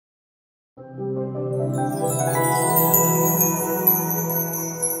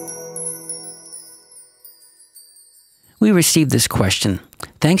We received this question.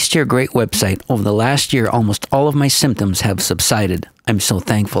 Thanks to your great website, over the last year, almost all of my symptoms have subsided. I'm so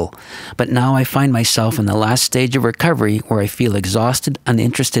thankful. But now I find myself in the last stage of recovery where I feel exhausted,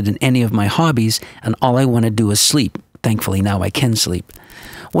 uninterested in any of my hobbies, and all I want to do is sleep. Thankfully, now I can sleep.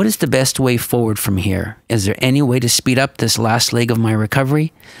 What is the best way forward from here? Is there any way to speed up this last leg of my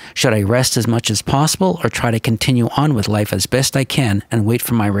recovery? Should I rest as much as possible or try to continue on with life as best I can and wait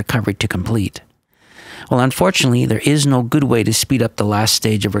for my recovery to complete? Well, unfortunately, there is no good way to speed up the last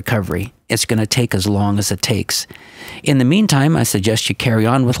stage of recovery. It's going to take as long as it takes. In the meantime, I suggest you carry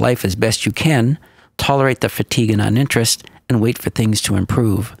on with life as best you can, tolerate the fatigue and uninterest, and wait for things to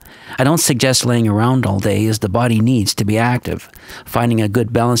improve. I don't suggest laying around all day, as the body needs to be active. Finding a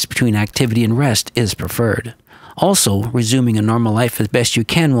good balance between activity and rest is preferred. Also, resuming a normal life as best you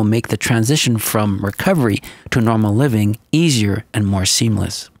can will make the transition from recovery to normal living easier and more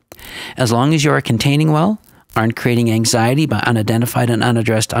seamless. As long as you are containing well, aren't creating anxiety by unidentified and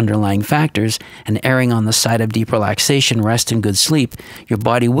unaddressed underlying factors, and erring on the side of deep relaxation, rest, and good sleep, your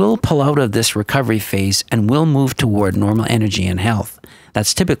body will pull out of this recovery phase and will move toward normal energy and health.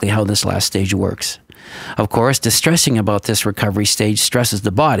 That's typically how this last stage works. Of course, distressing about this recovery stage stresses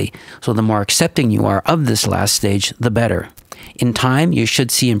the body, so the more accepting you are of this last stage, the better. In time, you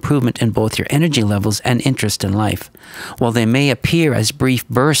should see improvement in both your energy levels and interest in life. While they may appear as brief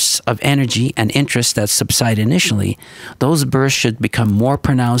bursts of energy and interest that subside initially, those bursts should become more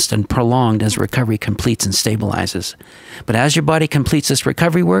pronounced and prolonged as recovery completes and stabilizes. But as your body completes this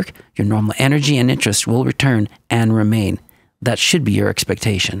recovery work, your normal energy and interest will return and remain. That should be your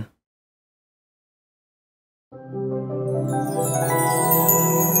expectation.